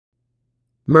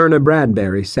Myrna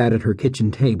Bradbury sat at her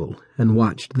kitchen table and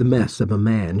watched the mess of a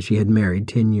man she had married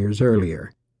 10 years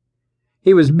earlier.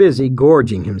 He was busy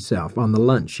gorging himself on the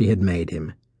lunch she had made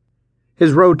him.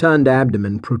 His rotund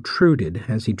abdomen protruded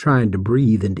as he tried to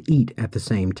breathe and eat at the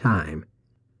same time.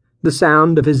 The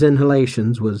sound of his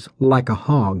inhalations was like a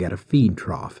hog at a feed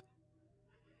trough.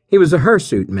 He was a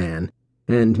hirsute man,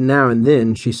 and now and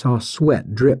then she saw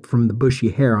sweat drip from the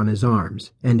bushy hair on his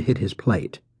arms and hit his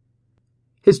plate.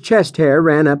 His chest hair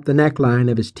ran up the neckline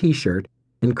of his t-shirt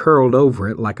and curled over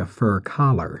it like a fur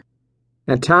collar.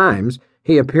 At times,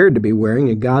 he appeared to be wearing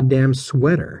a goddamn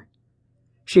sweater.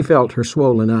 She felt her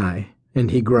swollen eye,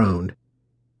 and he groaned.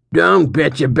 "Don't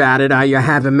bitch about it or you'll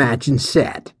have a matching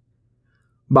set."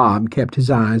 Bob kept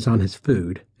his eyes on his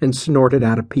food and snorted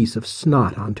out a piece of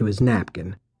snot onto his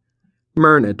napkin.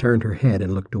 Myrna turned her head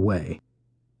and looked away.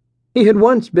 He had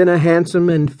once been a handsome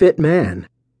and fit man,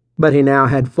 but he now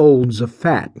had folds of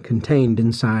fat contained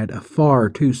inside a far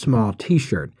too small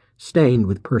t-shirt stained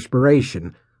with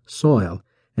perspiration, soil,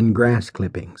 and grass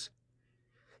clippings.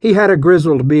 He had a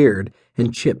grizzled beard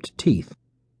and chipped teeth.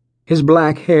 His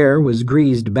black hair was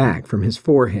greased back from his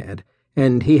forehead,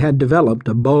 and he had developed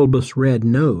a bulbous red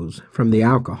nose from the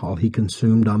alcohol he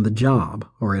consumed on the job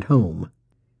or at home.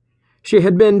 She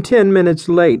had been 10 minutes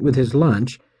late with his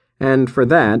lunch, and for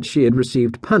that she had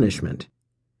received punishment.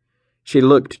 She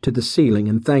looked to the ceiling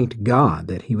and thanked God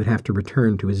that he would have to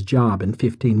return to his job in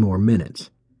 15 more minutes.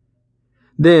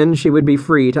 Then she would be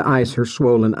free to ice her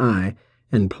swollen eye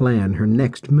and plan her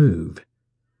next move.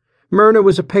 Myrna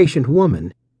was a patient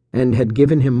woman and had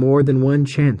given him more than one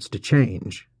chance to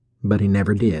change, but he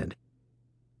never did.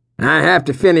 "I have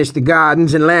to finish the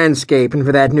gardens and landscaping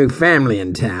for that new family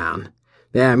in town.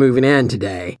 They're moving in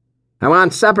today. I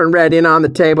want supper ready and on the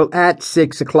table at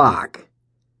 6 o'clock.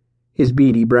 His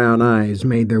beady brown eyes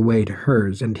made their way to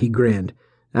hers, and he grinned.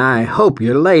 "I hope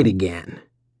you're late again."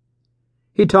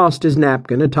 He tossed his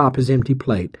napkin atop his empty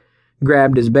plate,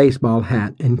 grabbed his baseball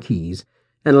hat and keys,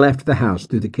 and left the house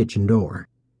through the kitchen door.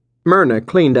 Myrna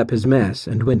cleaned up his mess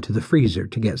and went to the freezer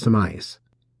to get some ice.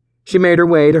 She made her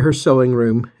way to her sewing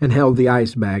room and held the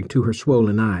ice bag to her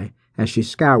swollen eye as she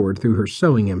scoured through her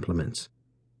sewing implements.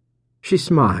 She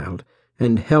smiled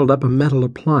and held up a metal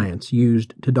appliance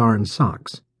used to darn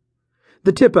socks.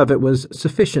 The tip of it was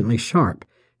sufficiently sharp,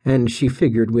 and she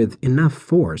figured with enough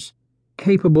force,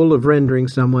 capable of rendering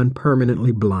someone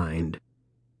permanently blind.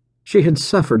 She had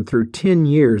suffered through 10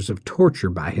 years of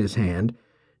torture by his hand,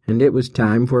 and it was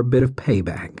time for a bit of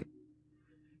payback.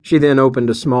 She then opened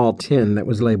a small tin that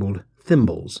was labeled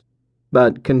thimbles,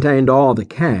 but contained all the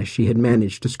cash she had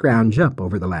managed to scrounge up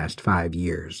over the last 5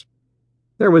 years.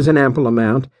 There was an ample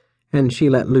amount, and she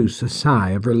let loose a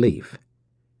sigh of relief.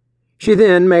 She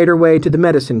then made her way to the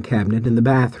medicine cabinet in the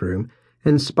bathroom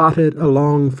and spotted a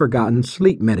long-forgotten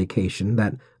sleep medication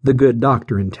that the good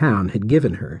doctor in town had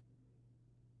given her.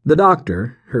 The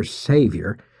doctor, her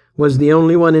savior, was the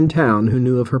only one in town who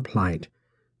knew of her plight,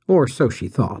 or so she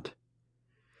thought.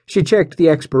 She checked the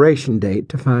expiration date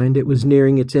to find it was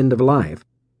nearing its end of life,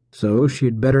 so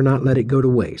she'd better not let it go to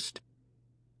waste.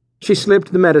 She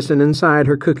slipped the medicine inside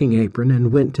her cooking apron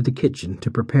and went to the kitchen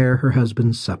to prepare her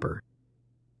husband's supper.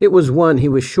 It was one he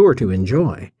was sure to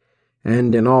enjoy,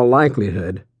 and in all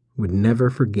likelihood would never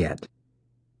forget.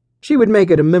 She would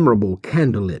make it a memorable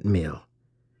candlelit meal.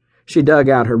 She dug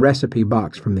out her recipe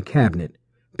box from the cabinet,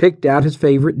 picked out his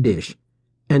favorite dish,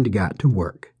 and got to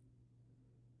work.